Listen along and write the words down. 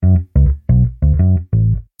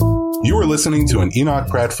are listening to an Enoch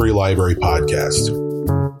Pratt Free Library podcast.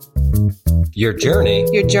 Your journey.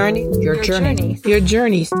 Your journey. Your journey. Your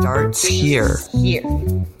journey Starts here. here.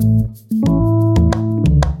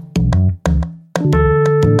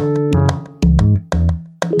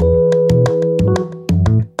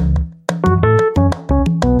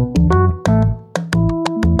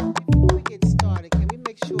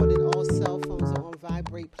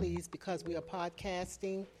 Please, because we are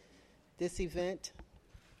podcasting this event.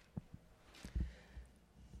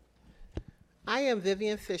 I am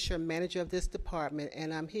Vivian Fisher, manager of this department,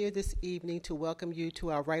 and I'm here this evening to welcome you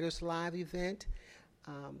to our Writers Live event.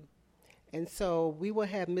 And so we will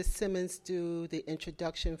have Ms. Simmons do the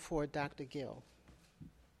introduction for Dr. Gill.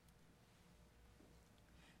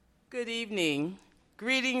 Good evening.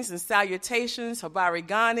 Greetings and salutations,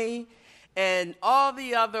 Habarigani, and all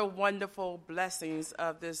the other wonderful blessings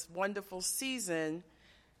of this wonderful season.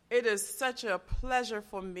 It is such a pleasure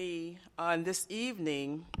for me on this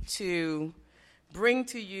evening to bring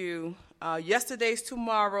to you Yesterday's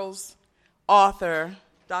Tomorrow's author,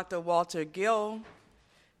 Dr. Walter Gill.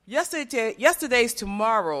 Yesterday's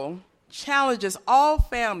Tomorrow challenges all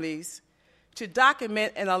families to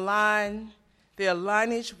document and align their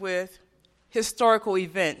lineage with historical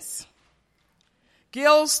events.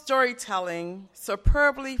 Gill's storytelling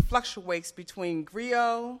superbly fluctuates between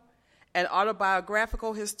griot and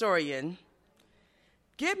autobiographical historian.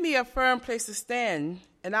 Give me a firm place to stand,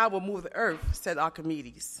 and I will move the earth, said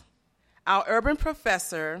Archimedes. Our urban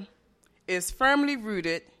professor is firmly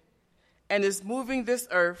rooted and is moving this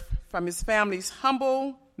earth from his family's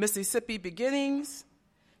humble Mississippi beginnings,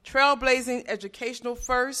 trailblazing educational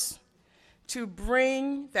first, to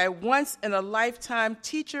bring that once-in-a-lifetime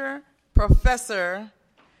teacher, professor,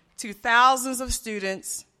 to thousands of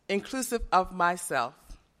students, inclusive of myself.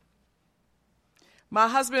 My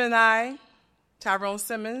husband and I, Tyrone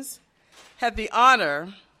Simmons, had the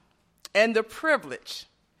honor and the privilege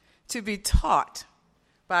to be taught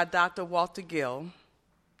by Dr. Walter Gill.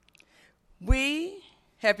 We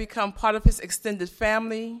have become part of his extended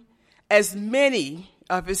family, as many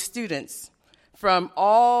of his students from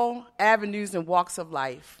all avenues and walks of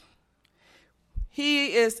life.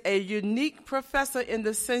 He is a unique professor in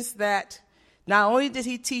the sense that not only did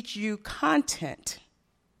he teach you content,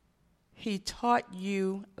 he taught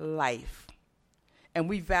you life, and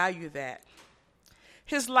we value that.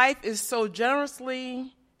 His life is so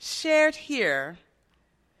generously shared here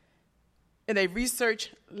in a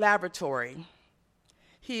research laboratory.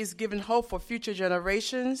 He is given hope for future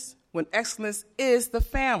generations when excellence is the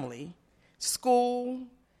family, school,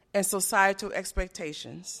 and societal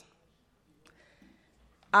expectations.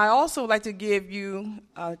 I also would like to give you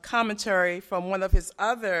a commentary from one of his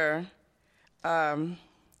other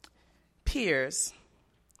peers.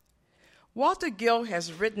 Walter Gill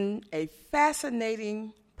has written a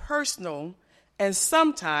fascinating, personal, and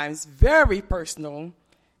sometimes very personal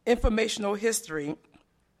informational history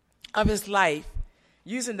of his life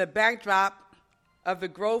using the backdrop of the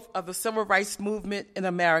growth of the civil rights movement in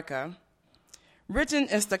America. Written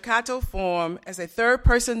in staccato form as a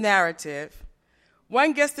third-person narrative,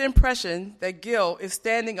 one gets the impression that Gill is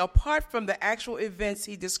standing apart from the actual events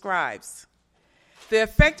he describes. The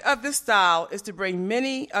effect of this style is to bring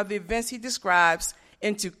many of the events he describes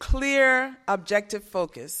into clear, objective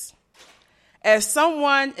focus. As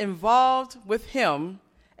someone involved with him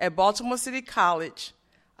at Baltimore City College,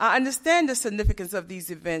 I understand the significance of these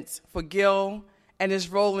events for Gill and his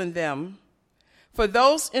role in them. For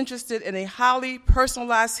those interested in a highly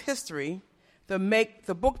personalized history, the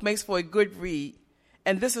book makes for a good read.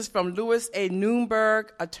 And this is from Louis A.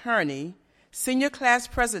 Newberg, attorney, senior class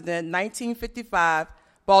president, 1955,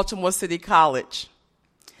 Baltimore City College.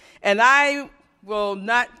 And I will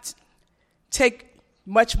not take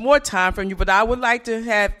much more time from you, but I would like to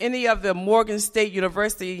have any of the Morgan State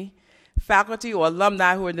University faculty or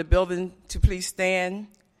alumni who are in the building to please stand.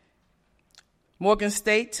 Morgan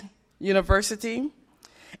State University.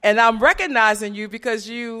 And I'm recognizing you because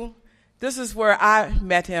this is where I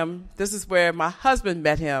met him. This is where my husband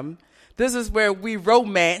met him. This is where we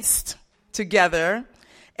romanced together.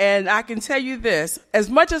 And I can tell you this, as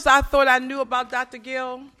much as I thought I knew about Dr.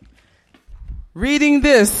 Gill, reading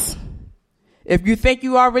this, if you think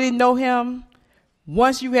you already know him,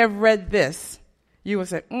 once you have read this, you will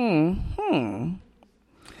say,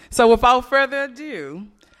 So without further ado,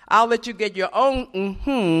 I'll let you get your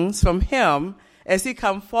own from him as he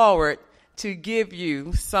comes forward to give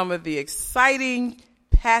you some of the exciting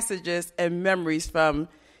passages and memories from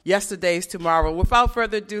Yesterday's Tomorrow. Without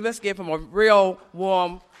further ado, let's give him a real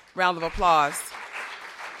warm round of applause.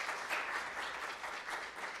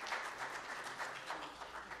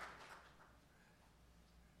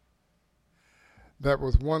 That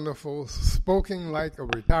was wonderful, spoken like a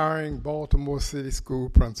retiring Baltimore City school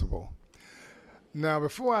principal. Now,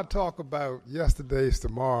 before I talk about yesterday's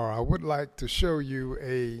tomorrow, I would like to show you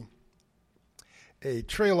a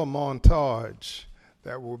trailer montage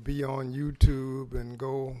that will be on YouTube and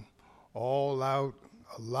go all out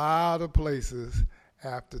a lot of places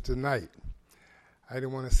after tonight. I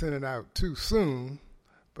didn't want to send it out too soon,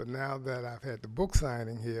 but now that I've had the book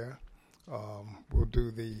signing here, we'll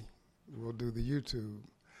do the YouTube.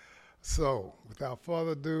 So, without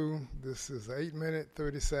further ado, this is an 8-minute,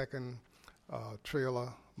 30-second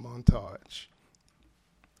trailer montage.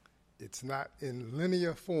 It's not in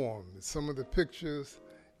linear form. It's some of the pictures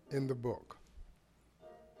in the book.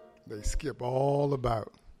 They skip all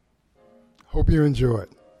about. Hope you enjoy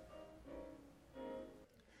it.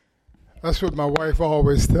 That's what my wife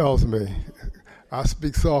always tells me. I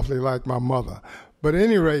speak softly like my mother. But at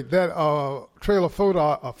any rate, that trailer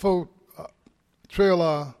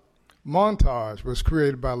montage was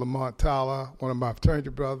created by Lamont Tyler, one of my fraternity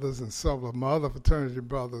brothers, and several of my other fraternity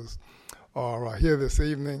brothers are here this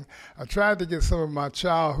evening. I tried to get some of my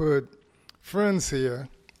childhood friends here,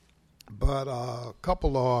 but a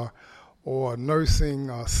couple are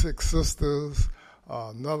nursing sick sisters.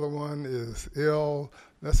 Another one is ill.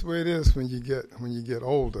 That's the way it is when you get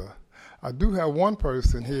older. I do have one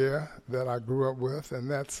person here that I grew up with, and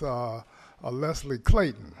that's Leslie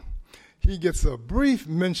Clayton. He gets a brief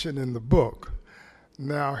mention in the book.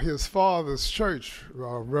 Now, his father's church,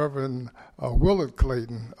 Reverend Willard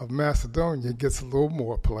Clayton of Macedonia, gets a little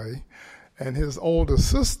more play. And his older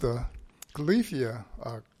sister, Califia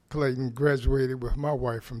Clayton, graduated with my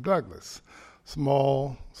wife from Douglas.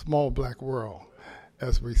 Small black world,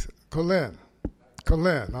 as we say. Califia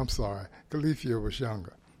was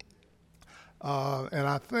younger. And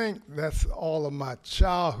I think that's all of my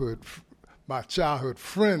childhood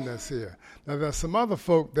friend that's here. Now, there's some other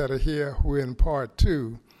folk that are here who are in part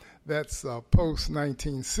two. That's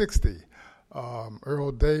post-1960.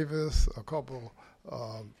 Earl Davis, a couple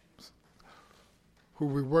who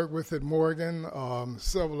we work with at Morgan,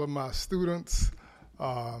 several of my students,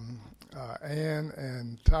 Ann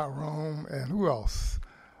and Tyrone, and who else?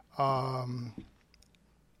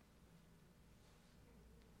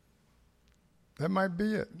 That might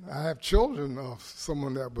be it. I have children of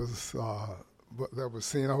someone that was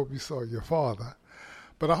seen. I hope you saw your father.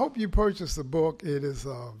 But I hope you purchased the book. It is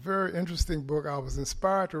a very interesting book. I was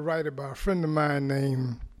inspired to write it by a friend of mine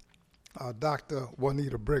named Dr.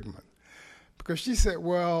 Juanita Brigman. Because she said,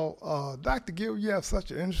 well, Dr. Gill, you have such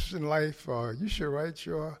an interesting life. You should write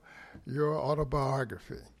your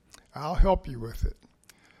autobiography. I'll help you with it.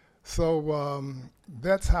 So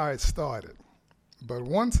that's how it started. But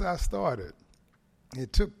once I started,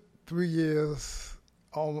 it took 3 years,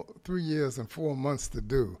 3 years and 4 months to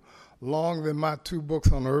do, longer than my 2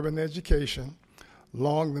 books on urban education,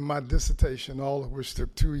 longer than my dissertation, all of which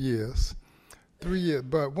took 2 years. 3 years.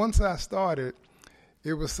 But once I started,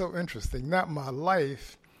 it was so interesting. Not my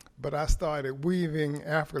life, but I started weaving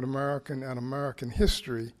African American and American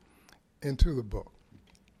history into the book.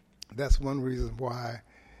 That's one reason why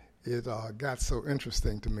it got so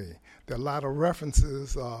interesting to me. There are a lot of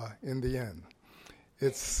references in the end.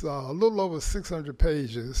 It's a little over 600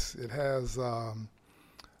 pages. It has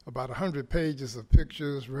about 100 pages of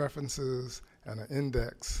pictures, references, and an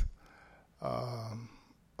index.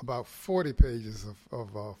 About 40 pages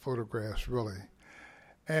of photographs, really.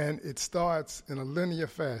 And it starts in a linear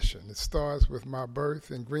fashion. It starts with my birth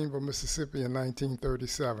in Greenville, Mississippi in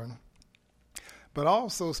 1937. But I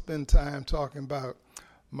also spend time talking about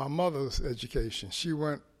my mother's education. She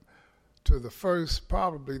went to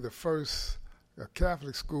probably the first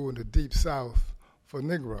Catholic school in the Deep South for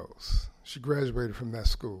Negroes. She graduated from that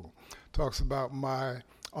school. Talks about my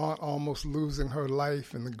aunt almost losing her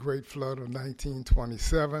life in the Great Flood of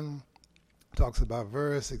 1927. Talks about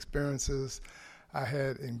various experiences I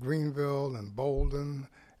had in Greenville and Bolden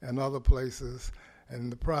and other places. And in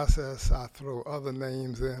the process, I throw other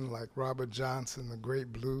names in, like Robert Johnson, the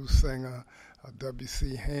great blues singer,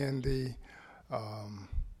 W.C. Handy,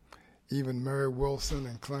 even Mary Wilson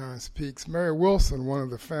and Clarence Peaks. Mary Wilson, one of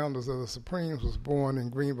the founders of the Supremes, was born in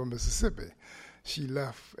Greenville, Mississippi. She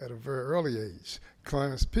left at a very early age.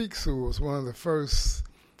 Clarence Peaks, who was one of the first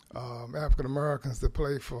African Americans to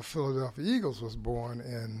play for Philadelphia Eagles, was born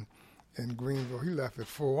in Greenville. He left at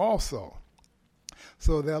 4 also.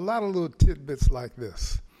 So there are a lot of little tidbits like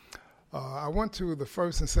this. I went to the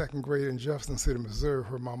 1st and 2nd grade in Jefferson City, Missouri,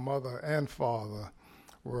 where my mother and father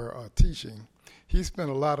were teaching. He spent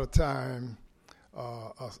a lot of time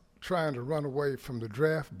trying to run away from the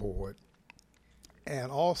draft board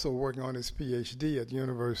and also working on his PhD at the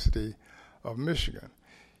University of Michigan.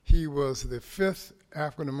 He was the 5th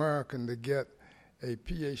African American to get a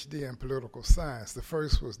PhD in political science. The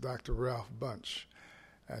first was Dr. Ralph Bunche.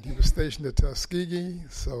 And he was stationed at Tuskegee,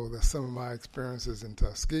 so that's some of my experiences in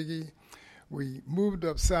Tuskegee. We moved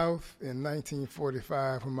up south in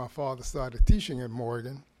 1945 when my father started teaching at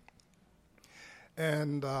Morgan.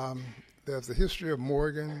 And there's a history of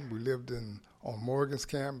Morgan. We lived on Morgan's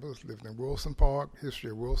campus, lived in Wilson Park,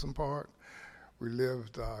 history of Wilson Park. We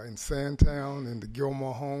lived in Sandtown in the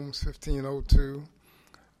Gilmore Homes, 1502.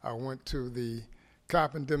 I went to the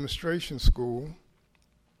Coppin Demonstration School.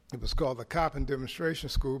 It was called the Coppin Demonstration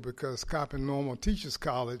School because Coppin Normal Teachers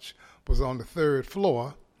College was on the 3rd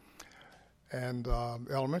floor, and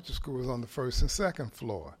elementary school was on the 1st and 2nd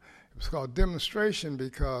floor. It was called demonstration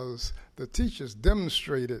because the teachers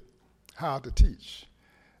demonstrated how to teach.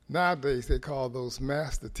 Nowadays, they call those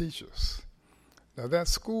master teachers. Now, that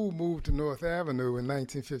school moved to North Avenue in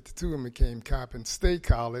 1952 and became Coppin State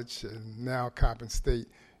College, and now Coppin State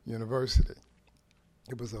University.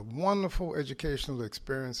 It was a wonderful educational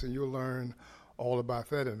experience, and you'll learn all about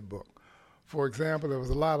that in the book. For example, there was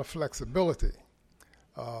a lot of flexibility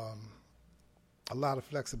in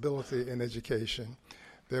education.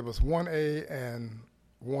 There was 1A and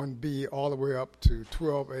 1B all the way up to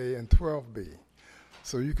 12A and 12B.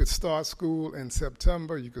 So you could start school in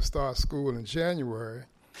September, you could start school in January,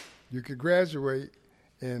 you could graduate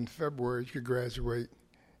in February, you could graduate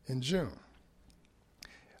in June.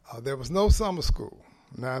 There was no summer school.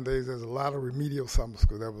 Nowadays, there's a lot of remedial summer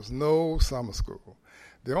school. There was no summer school.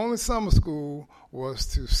 The only summer school was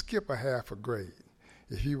to skip a half a grade.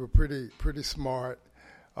 If you were pretty smart,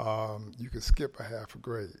 you could skip a half a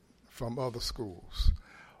grade from other schools.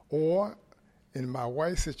 Or in my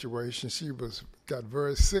wife's situation, she got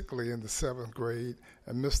very sickly in the 7th grade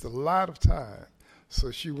and missed a lot of time.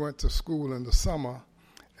 So she went to school in the summer,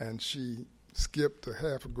 and she skipped a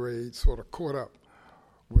half a grade, sort of caught up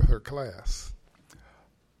with her class.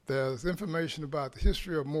 There's information about the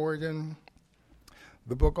history of Morgan.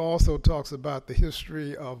 The book also talks about the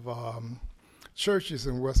history of churches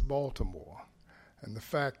in West Baltimore and the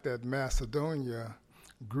fact that Macedonia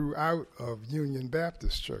grew out of Union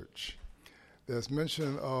Baptist Church. There's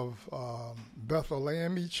mention of Bethel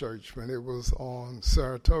AME Church when it was on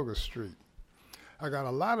Saratoga Street. I got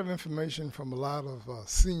a lot of information from a lot of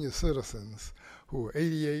senior citizens who are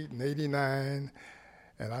 88 and 89,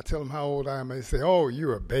 and I tell them how old I am, and they say, "Oh,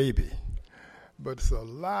 you're a baby." But it's a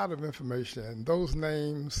lot of information, and those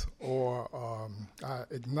names, or I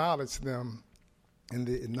acknowledge them in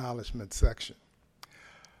the acknowledgement section.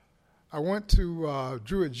 I went to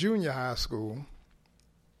Druid Junior High School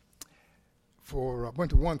went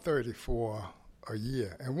to 130 for a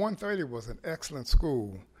year, and 130 was an excellent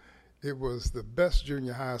school. It was the best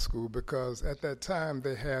junior high school because at that time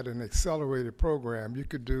they had an accelerated program. You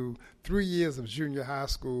could do 3 years of junior high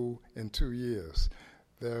school in 2 years.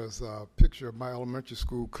 There's a picture of my elementary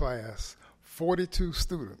school class, 42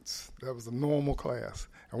 students. That was a normal class,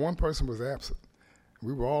 and one person was absent.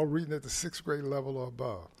 We were all reading at the 6th grade level or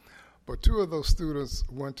above. But 2 of those students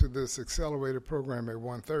went to this accelerated program at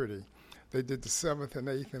 130. They did the 7th and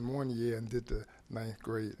 8th in 1 year and did the 9th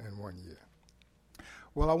grade in 1 year.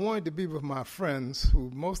 Well, I wanted to be with my friends, who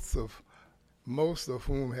most of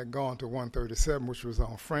whom had gone to 137, which was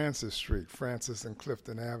on Francis Street, Francis and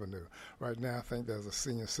Clifton Avenue. Right now, I think there's a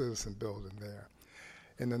senior citizen building there.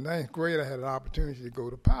 In the 9th grade, I had an opportunity to go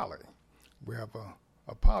to Poly. We have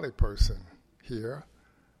a Poly person here.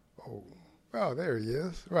 Oh, well, there he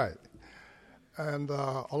is, right. And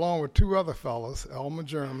along with 2 other fellows, Elmer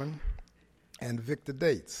German and Victor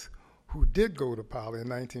Dates, who did go to Poly in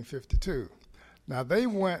 1952. Now they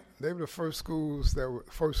were the first school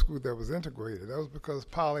that was integrated. That was because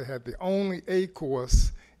Poly had the only A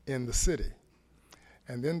course in the city.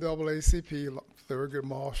 And then NAACP, Thurgood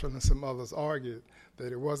Marshall and some others argued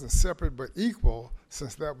that it wasn't separate but equal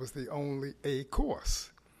since that was the only A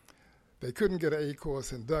course. They couldn't get an A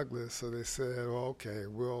course in Douglas, so they said, well, okay,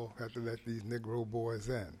 we'll have to let these Negro boys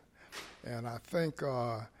in. And I think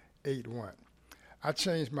 8 went. I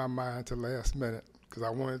changed my mind to last minute because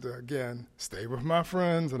I wanted to, again, stay with my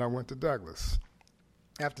friends, and I went to Douglas.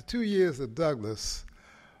 After 2 years at Douglas,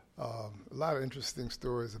 a lot of interesting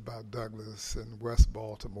stories about Douglas and West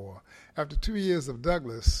Baltimore. After 2 years of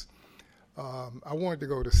Douglas, I wanted to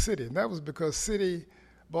go to City, and that was because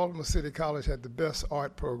Baltimore City College had the best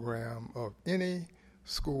art program of any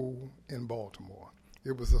school in Baltimore.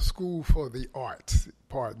 It was a school for the arts,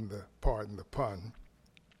 pardon the pun.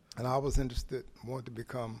 And I was interested, wanted to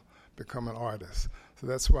become an artist. So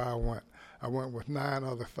that's why I went. I went with 9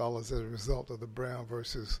 other fellows as a result of the Brown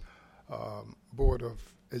versus Board of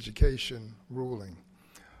Education ruling.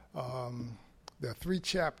 There are 3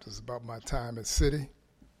 chapters about my time at City.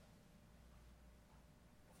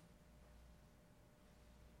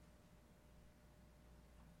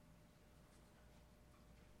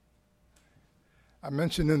 I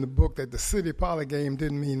mentioned in the book that the City Poly game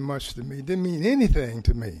didn't mean much to me, didn't mean anything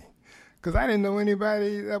to me, because I didn't know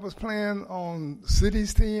anybody that was playing on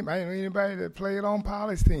City's team. I didn't know anybody that played on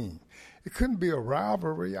Poly's team. It couldn't be a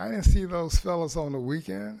rivalry. I didn't see those fellas on the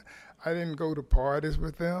weekend. I didn't go to parties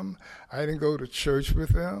with them. I didn't go to church with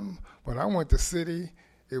them. When I went to City,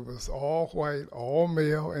 it was all white, all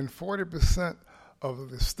male, and 40%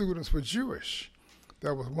 of the students were Jewish.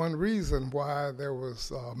 That was one reason why there was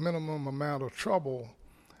a minimum amount of trouble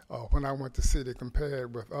when I went to City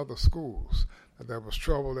compared with other schools. There was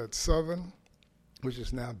trouble at Southern, which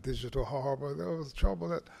is now Digital Harbor. There was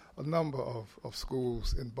trouble at a number of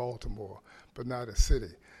schools in Baltimore, but not at City.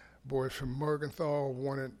 Boys from Morgenthau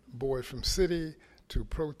wanted boys from City to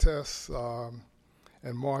protest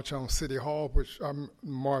and march on City Hall,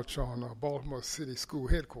 march on Baltimore City School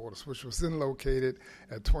Headquarters, which was then located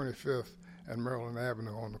at 25th and Maryland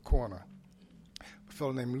Avenue on the corner. A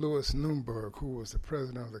fellow named Louis Newberg, who was the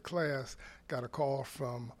president of the class, got a call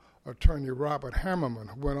from attorney Robert Hammerman,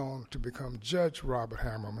 who went on to become Judge Robert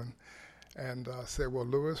Hammerman, and said, well,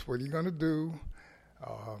 Louis, what are you going to do?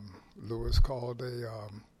 Louis called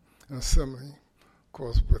an assembly, of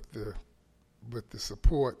course, with the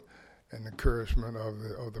support and encouragement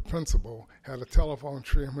of the principal, had a telephone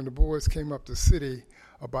tree, and when the boys came up to City,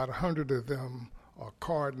 about 100 of them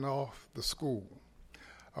cordoned off the school.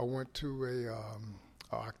 I went to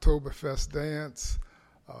a Oktoberfest dance.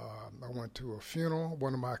 I went to a funeral.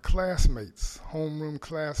 One of my classmates, homeroom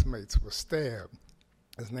classmates, was stabbed.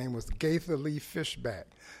 His name was Gaither Lee Fishback,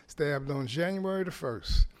 stabbed on January the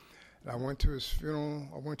 1st. And I went to his funeral.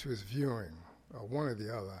 I went to his viewing, one or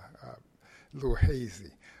the other, a little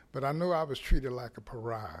hazy. But I know I was treated like a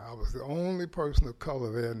pariah. I was the only person of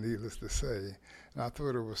color there, needless to say. And I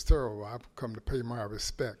thought it was terrible. I've come to pay my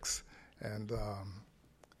respects. And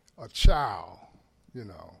a child,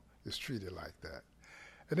 is treated like that.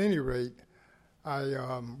 At any rate, I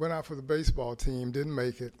went out for the baseball team, didn't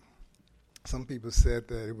make it. Some people said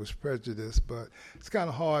that it was prejudice, but it's kind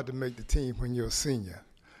of hard to make the team when you're a senior.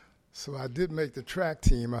 So I did make the track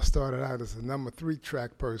team. I started out as the number 3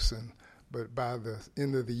 track person, but by the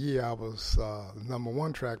end of the year, I was the number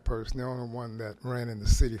 1 track person, the only one that ran in the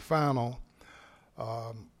city final.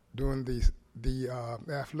 During the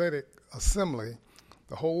athletic assembly,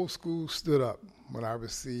 the whole school stood up when I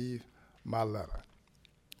received my letter.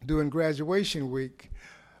 During graduation week,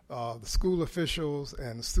 the school officials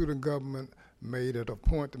and the student government made it a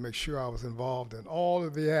point to make sure I was involved in all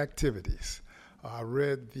of the activities. I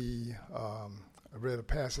read a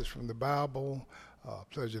passage from the Bible,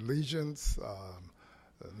 Pledge of Allegiance,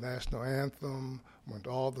 the national anthem, went to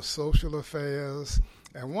all the social affairs,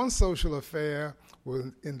 and one social affair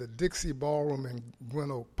was in the Dixie Ballroom in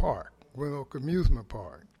Gwynn Oak Amusement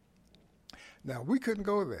Park. Now, we couldn't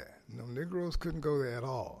go there. No, Negroes couldn't go there at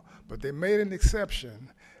all. But they made an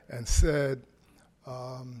exception and said,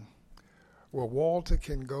 well, Walter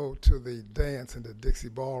can go to the dance in the Dixie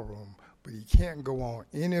Ballroom, but he can't go on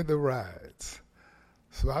any of the rides.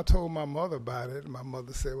 So I told my mother about it, and my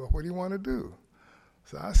mother said, well, what do you want to do?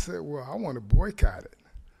 So I said, well, I want to boycott it.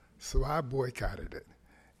 So I boycotted it.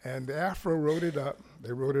 And the Afro wrote it up.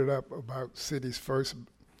 They wrote it up about City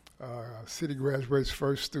graduate's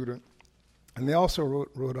first student. And they also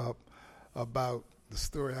wrote up about the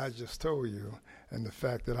story I just told you and the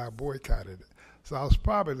fact that I boycotted it. So I was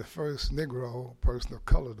probably the first Negro person of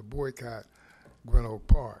color to boycott Gwynn Oak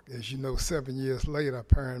Park. As you know, 7 years later,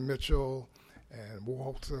 Perrin Mitchell and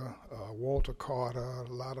Walter Carter,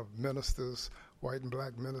 a lot of ministers, white and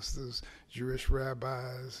black ministers, Jewish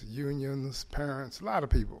rabbis, unions, parents, a lot of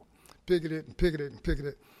people picketed,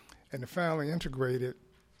 and they finally integrated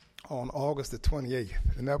on August the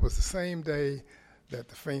 28th. And that was the same day that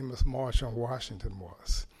the famous March on Washington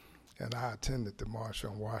was. And I attended the March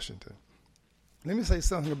on Washington. Let me say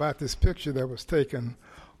something about this picture that was taken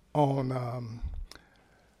on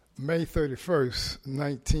May 31st,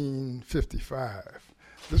 1955.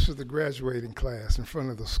 This was the graduating class in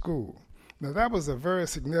front of the school. Now, that was a very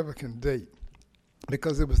significant date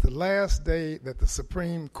because it was the last day that the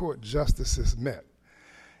Supreme Court justices met.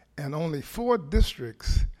 And only 4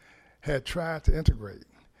 districts had tried to integrate.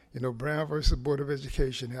 Brown versus Board of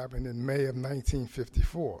Education happened in May of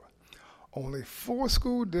 1954. Only 4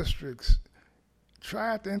 school districts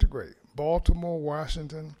tried to integrate: Baltimore,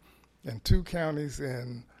 Washington, and 2 counties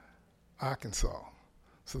in Arkansas.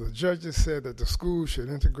 So the judges said that the school should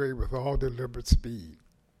integrate with all deliberate speed.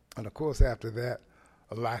 And of course, after that,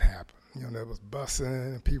 a lot happened. You know, there was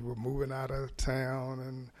busing and people were moving out of town,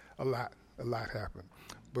 and a lot happened.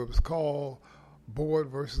 But it was called Board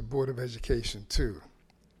versus Board of Education 2.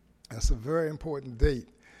 That's a very important date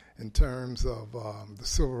in terms of the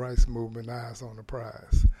civil rights movement, Eyes on the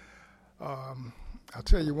Prize. I'll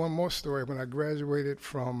tell you one more story. When I graduated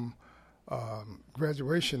from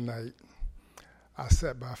graduation night, I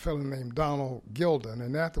sat by a fellow named Donald Gilden,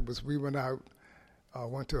 and afterwards we went out,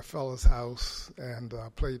 went to a fellow's house and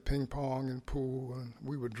played ping pong and pool, and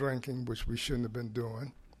we were drinking, which we shouldn't have been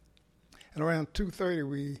doing. And around 2:30,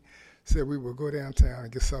 we said we would go downtown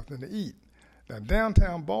and get something to eat. Now,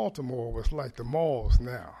 downtown Baltimore was like the malls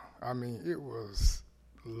now. I mean, it was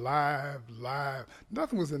live.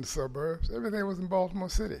 Nothing was in the suburbs. Everything was in Baltimore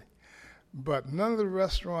City. But none of the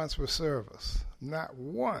restaurants would serve us, not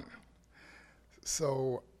one.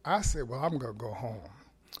 So I said, well, I'm going to go home.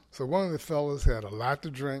 So one of the fellas had a lot to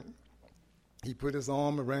drink. He put his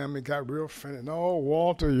arm around me, got real friendly. No,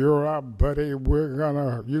 Walter, you're our buddy. You're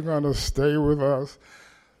gonna stay with us.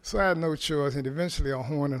 So I had no choice, and eventually a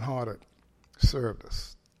Horn and Hearted served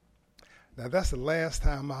us. Now that's the last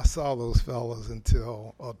time I saw those fellas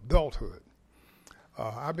until adulthood.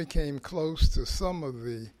 I became close to some of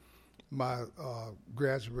my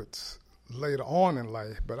graduates later on in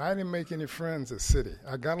life, but I didn't make any friends at City.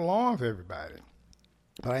 I got along with everybody,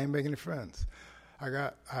 but I didn't make any friends.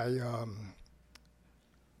 I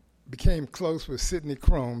became close with Sidney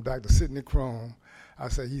Crome, Dr. Sidney Crome. I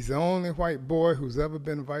say he's the only white boy who's ever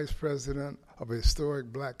been vice president of a historic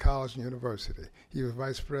black college and university. He was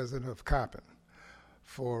vice president of Coppin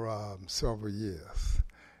for several years.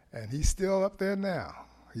 And he's still up there now.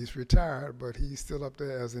 He's retired, but he's still up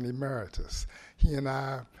there as an emeritus. He and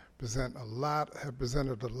I have presented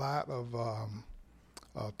a lot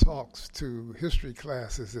of talks to history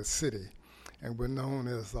classes at City, and we're known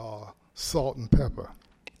as Salt and Pepper.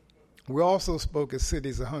 We also spoke at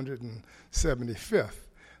City's 175th.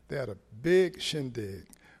 They had a big shindig,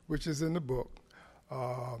 which is in the book,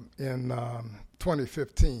 in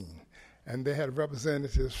 2015. And they had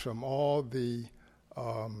representatives from all the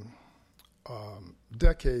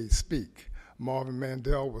decades speak. Marvin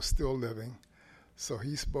Mandel was still living, so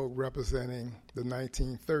he spoke representing the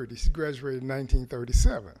 1930s. He graduated in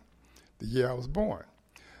 1937, the year I was born.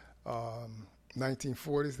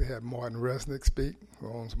 1940s, they had Martin Resnick speak, who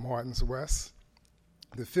owns Martin's West.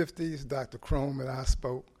 The 50s, Dr. Crome and I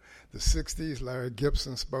spoke. The 60s, Larry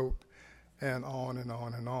Gibson spoke, and on and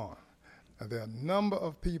on and on. Now, there are a number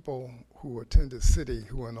of people who attended City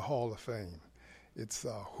who are in the Hall of Fame. It's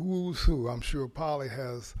who's who. I'm sure Polly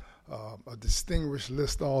has a distinguished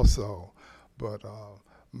list also, but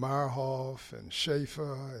Meyerhoff and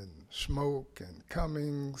Schaefer and Schmoke and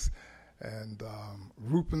Cummings and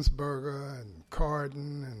Rupensberger and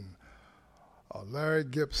Carden and Larry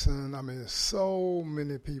Gibson. I mean, there's so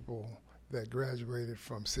many people that graduated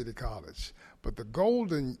from City College. But the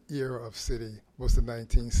golden era of City was the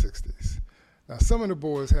 1960s. Now, some of the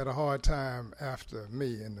boys had a hard time after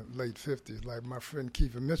me in the late 50s, like my friend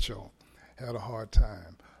Kiefer Mitchell had a hard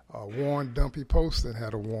time. Warren Dumpy Poston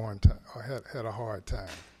had a hard time.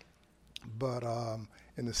 But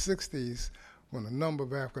in the 60s, when a number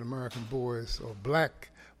of African-American boys, or black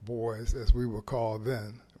boys as we were called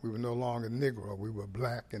then, we were no longer Negro, we were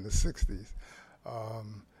black in the 60s,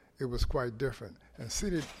 it was quite different. And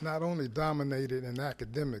City not only dominated in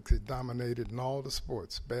academics, it dominated in all the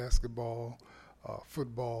sports, basketball,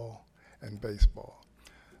 football, and baseball.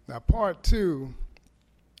 Now part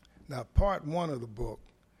one of the book,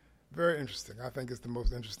 very interesting. I think it's the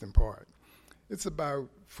most interesting part. It's about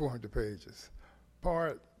 400 pages.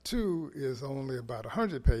 Part 2 is only about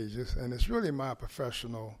 100 pages, and it's really my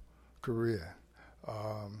professional career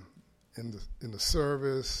in the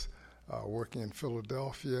service, working in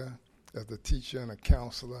Philadelphia as a teacher and a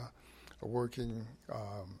counselor, working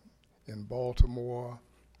in Baltimore,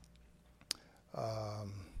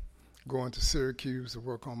 going to Syracuse to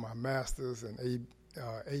work on my master's and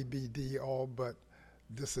ABD, all but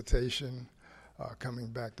dissertation, coming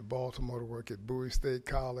back to Baltimore to work at Bowie State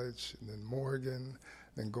College, and then Morgan,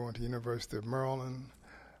 then going to University of Maryland,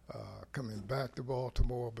 coming back to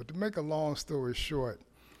Baltimore. But to make a long story short,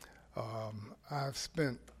 I've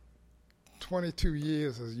spent 22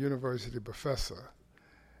 years as a university professor,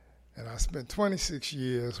 and I spent 26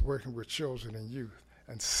 years working with children and youth.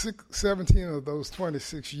 And 17 of those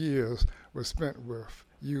 26 years were spent with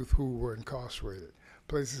youth who were incarcerated,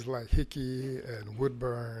 places like Hickey and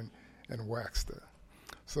Woodburn and Waxter.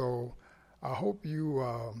 So I hope you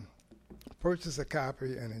purchase a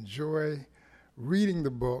copy and enjoy reading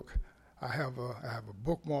the book, I have a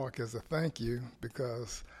bookmark as a thank you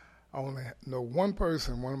because I only know one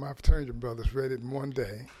person, one of my fraternity brothers, read it in one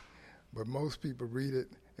day, but most people read it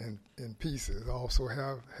in pieces. I also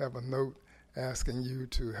have a note asking you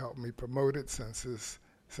to help me promote it since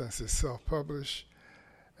it's self-published.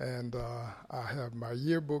 And I have my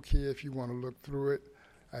yearbook here if you want to look through it.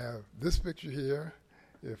 I have this picture here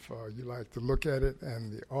if you like to look at it,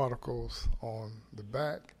 and the articles on the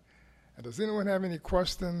back. And does anyone have any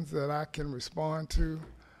questions that I can respond to?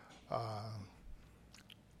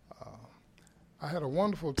 I had a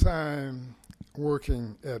wonderful time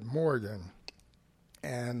working at Morgan,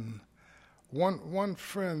 and one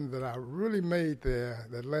friend that I really made there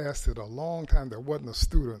that lasted a long time that wasn't a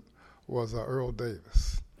student was Earl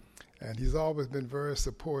Davis. And he's always been very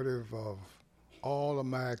supportive of all of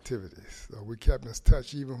my activities. We kept in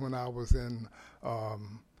touch even when I was in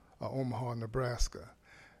Omaha, Nebraska.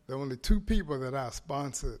 There were only two people that I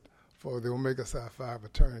sponsored for the Omega Psi Phi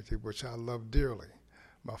fraternity, which I love dearly.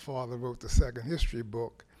 My father wrote the second history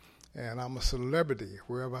book, and I'm a celebrity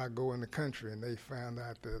wherever I go in the country, and they found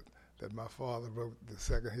out that my father wrote the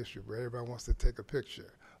second history book. Everybody wants to take a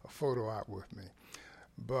picture, a photo out with me.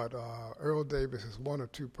 But Earl Davis is one or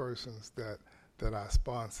two persons that I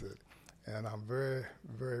sponsored, and I'm very,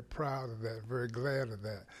 very proud of that, very glad of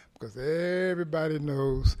that, because everybody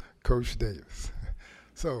knows Coach Davis.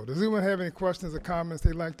 So, does anyone have any questions or comments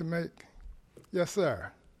they'd like to make? Yes,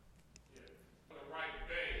 sir.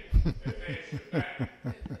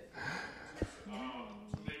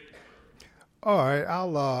 All right,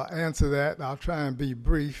 I'll answer that. I'll try and be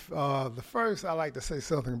brief. The first, I'd like to say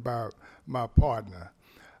something about my partner.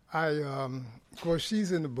 Of course,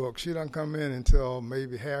 she's in the book. She doesn't come in until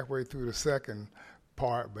maybe halfway through the second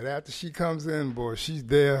part, but after she comes in, boy, she's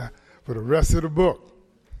there for the rest of the book.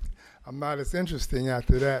 I'm not as interesting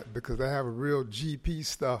after that because I have a real GP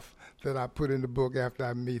stuff that I put in the book after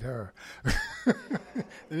I meet her.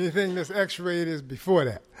 Anything that's X-rated is before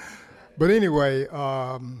that. But anyway,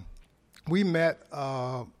 we met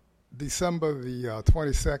December the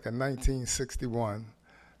 22nd, 1961.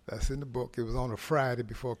 That's in the book. It was on a Friday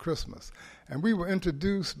before Christmas. And we were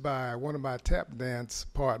introduced by one of my tap dance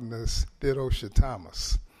partners, Theodosia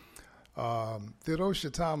Thomas. Theodosia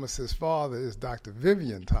Thomas, his father is Dr.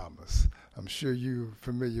 Vivian Thomas. I'm sure you're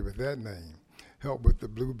familiar with that name. Helped with the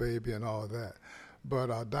Blue Baby and all that.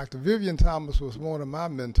 But Dr. Vivian Thomas was one of my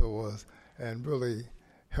mentors and really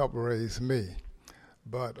helped raise me.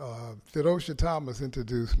 But Theodosia Thomas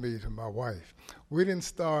introduced me to my wife. We didn't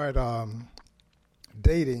start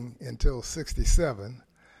dating until 67.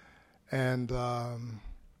 And then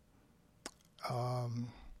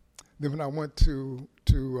when I went to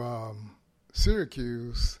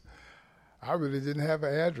Syracuse, I really didn't have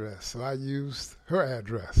an address, so I used her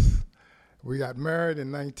address. We got married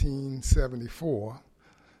in 1974,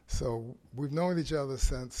 so we've known each other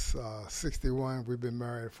since 61. We've been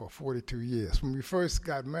married for 42 years. When we first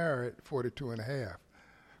got married, 42 and a half,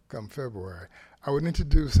 come February, I would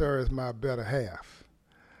introduce her as my better half.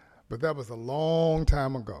 But that was a long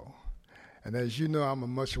time ago. And as you know, I'm a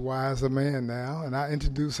much wiser man now, and I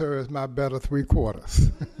introduce her as my better three-quarters.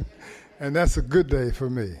 And that's a good day for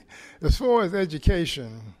me. As far as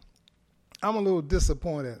education, I'm a little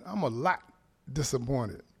disappointed. I'm a lot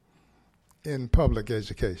disappointed in public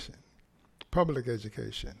education. Public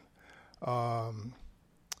education.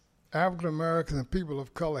 African Americans and people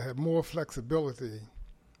of color had more flexibility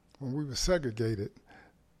when we were segregated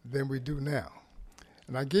than we do now.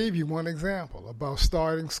 And I gave you one example about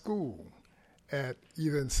starting school at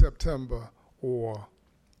either in September or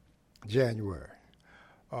January,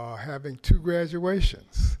 having 2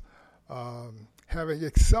 graduations, having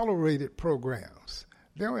accelerated programs.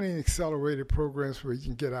 There aren't any accelerated programs where you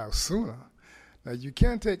can get out sooner. Now, you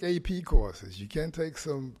can take AP courses. You can take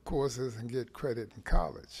some courses and get credit in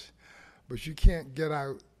college, but you can't get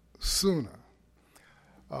out sooner.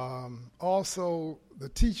 Also, the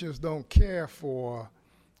teachers don't care for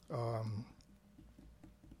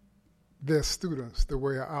their students the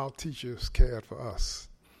way our teachers cared for us.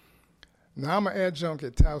 Now, I'm an adjunct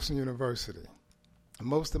at Towson University.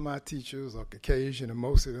 Most of my teachers are Caucasian, and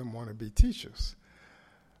most of them want to be teachers.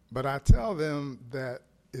 But I tell them that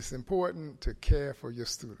it's important to care for your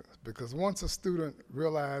students, because once a student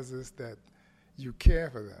realizes that you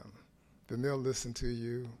care for them, then they'll listen to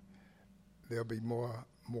you. They'll be more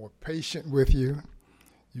patient with you.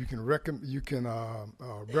 You can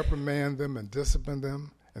reprimand them and discipline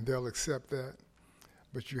them, and they'll accept that.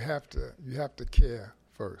 But you have to care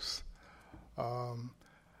first.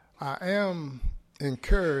 I am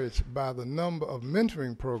encouraged by the number of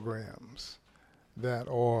mentoring programs that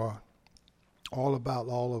are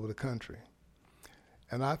all over the country.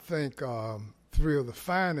 And I think three of the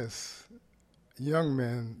finest young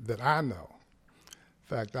men that I know,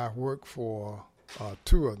 in fact, I worked for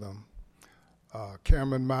two of them,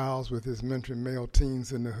 Cameron Miles with his mentoring male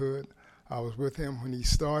teens in the hood. I was with him when he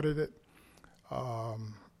started it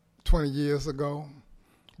 20 years ago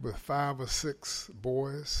with 5 or 6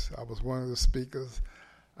 boys. I was one of the speakers.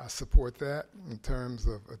 I support that in terms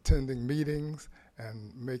of attending meetings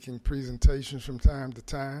and making presentations from time to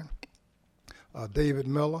time. David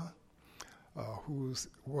Miller, who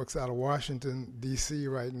works out of Washington, D.C.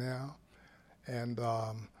 right now, and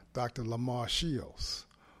Dr. Lamar Shields.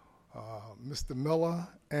 Mr. Miller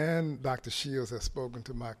and Dr. Shields have spoken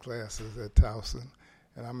to my classes at Towson,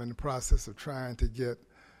 and I'm in the process of trying to get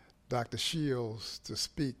Dr. Shields to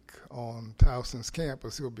speak on Towson's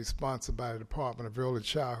campus. He'll be sponsored by the Department of Early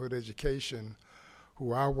Childhood Education,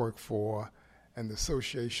 who I work for, and the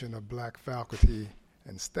Association of Black Faculty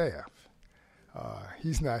and Staff.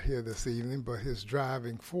 He's not here this evening, but his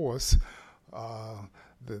driving force,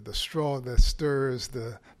 the straw that stirs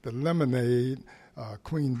the lemonade,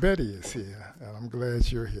 Queen Betty is here, and I'm glad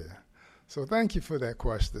you're here. So thank you for that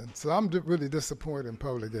question. So I'm really disappointed in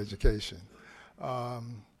public education.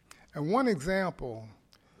 And one example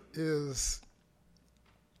is,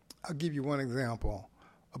 I'll give you one example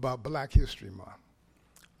about Black History Month.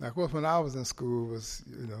 Now, of course, when I was in school, it was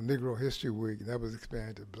Negro History Week, and that was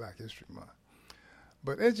expanded to Black History Month.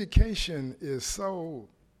 But education is so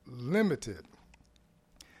limited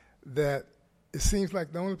that it seems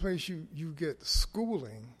like the only place you get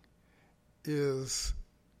schooling is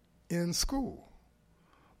in school.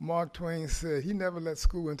 Mark Twain said he never let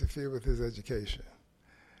school interfere with his education.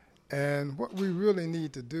 And what we really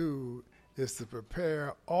need to do is to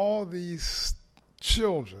prepare all these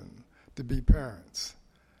children to be parents.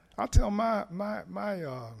 I tell my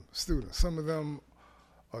students, some of them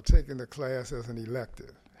are taking the class as an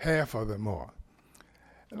elective. Half of them are.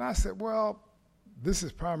 And I said, well, this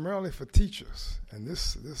is primarily for teachers, and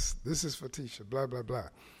this is for teachers, blah, blah, blah.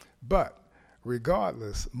 But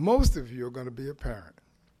regardless, most of you are going to be a parent,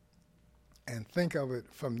 and think of it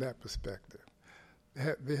from that perspective.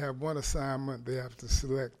 They have one assignment. They have to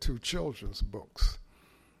select 2 children's books,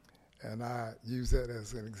 and I use that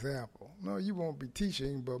as an example. No, you won't be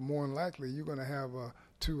teaching, but more than likely you're going to have a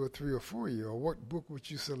 2 or 3 or 4-year-old. What book would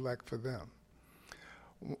you select for them?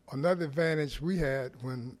 Another advantage we had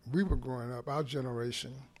when we were growing up, our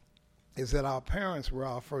generation, is that our parents were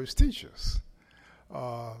our first teachers.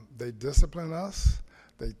 They disciplined us.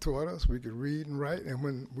 They taught us. We could read and write. And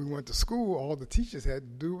when we went to school, all the teachers had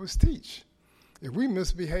to do was teach. If we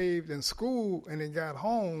misbehaved in school and then got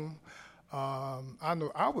home, I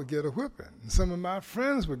know I would get a whipping. And some of my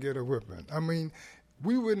friends would get a whipping. I mean,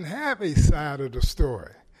 we wouldn't have a side of the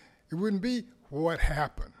story. It wouldn't be what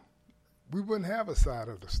happened. We wouldn't have a side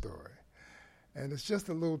of the story. And it's just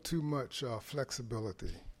a little too much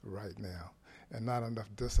flexibility right now and not enough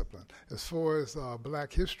discipline. As far as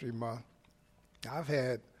Black History Month, I've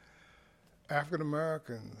had African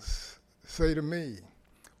Americans say to me,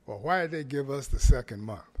 well, why did they give us the second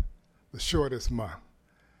month, the shortest month?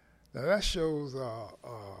 Now that shows a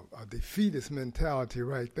defeatist mentality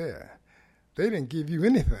right there. They didn't give you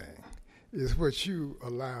anything. It's what you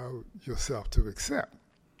allowed yourself to accept.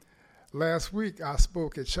 Last week, I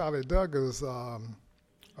spoke at Charlie Duggar's Kwanzaa,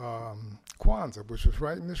 which was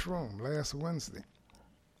right in this room last Wednesday.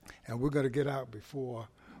 And we're going to get out before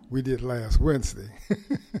we did last Wednesday.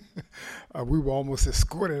 We were almost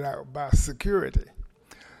escorted out by security.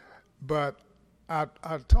 But I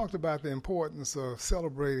talked about the importance of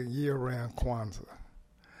celebrating year-round Kwanzaa.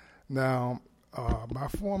 Now, my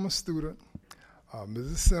former student,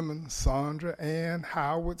 Mrs. Simmons, Sandra Ann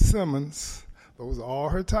Howard Simmons, those are all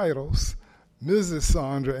her titles. Mrs.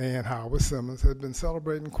 Sandra Ann Howard Simmons has been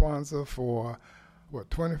celebrating Kwanzaa for,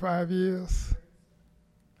 25 years?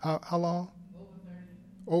 How long?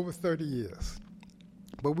 Over 30 years.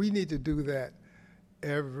 But we need to do that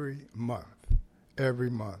every month.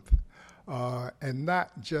 And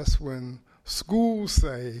not just when schools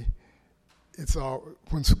say it's all,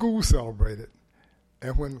 when schools celebrate it,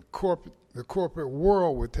 and when the corporate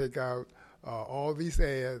world would take out all these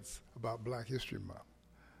ads about Black History Month.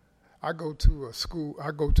 I go to a school, I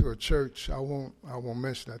go to a church, I won't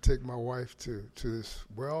mention, I take my wife to this,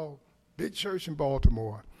 big church in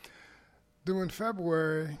Baltimore. During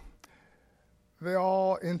February, they're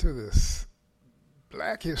all into this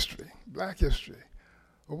Black history.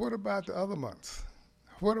 Well, what about the other months?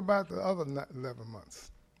 What about the other 11 months?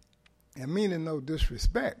 And meaning no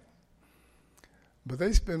disrespect, but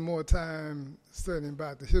they spend more time studying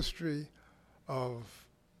about the history of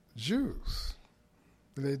Jews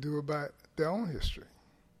than they do about their own history.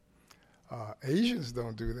 Asians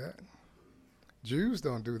don't do that. Jews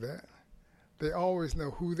don't do that. They always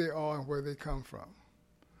know who they are and where they come from.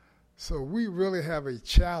 So we really have a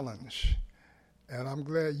challenge, and I'm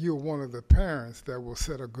glad you're one of the parents that will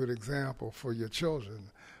set a good example for your children,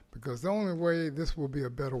 because the only way this will be a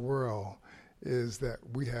better world is that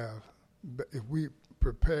if we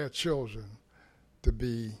prepare children to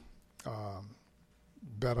be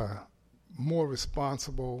better, more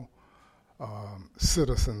responsible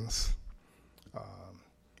citizens,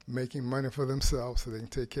 making money for themselves so they can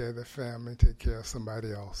take care of their family, take care of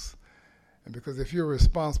somebody else. And because if you're a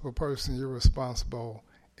responsible person, you're responsible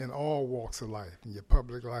in all walks of life, in your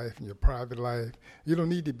public life, in your private life. You don't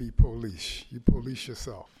need to be police. You police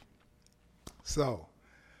yourself. So,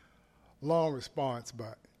 long response,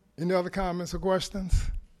 but any other comments or questions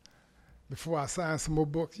before I sign some more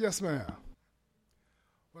books? Yes, ma'am.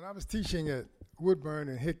 When I was teaching at Woodburn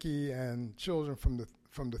and Hickey and children from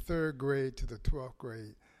the 3rd grade to the 12th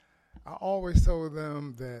grade, I always told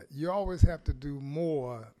them that you always have to do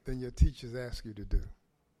more than your teachers ask you to do.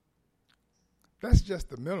 That's just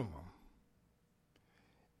the minimum.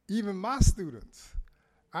 Even my students,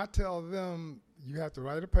 I tell them you have to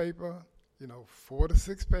write a paper, 4 to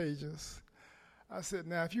 6 pages. I said,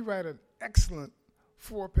 now if you write an excellent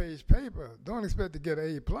 4-page paper, don't expect to get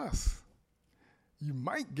an A+. You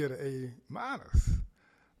might get an A-,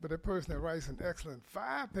 but a person that writes an excellent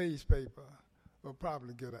 5-page paper will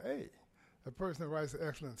probably get an A. The person that writes an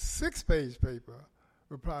excellent 6-page paper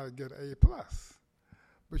will probably get an A+.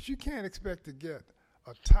 But you can't expect to get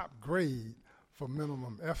a top grade for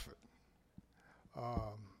minimum effort. I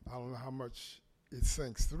don't know how much it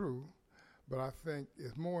sinks through, but I think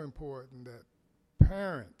it's more important that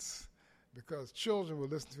parents, because children will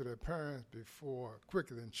listen to their parents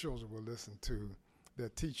quicker than children will listen to their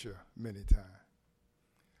teacher many times.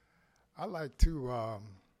 I like to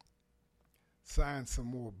sign some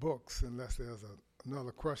more books unless there's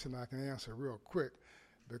another question I can answer real quick,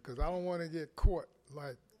 because I don't want to get caught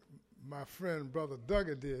like my friend Brother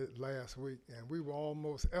Duggar did last week, and we were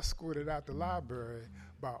almost escorted out the library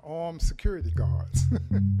by armed security guards.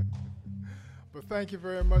 But thank you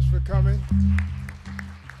very much for coming.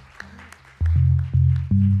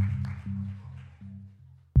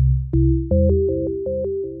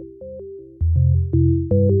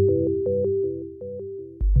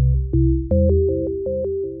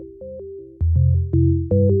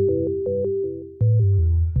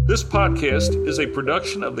 This podcast is a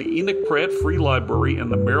production of the Enoch Pratt Free Library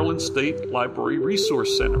and the Maryland State Library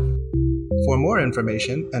Resource Center. For more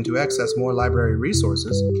information and to access more library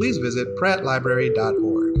resources, please visit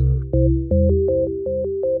prattlibrary.org.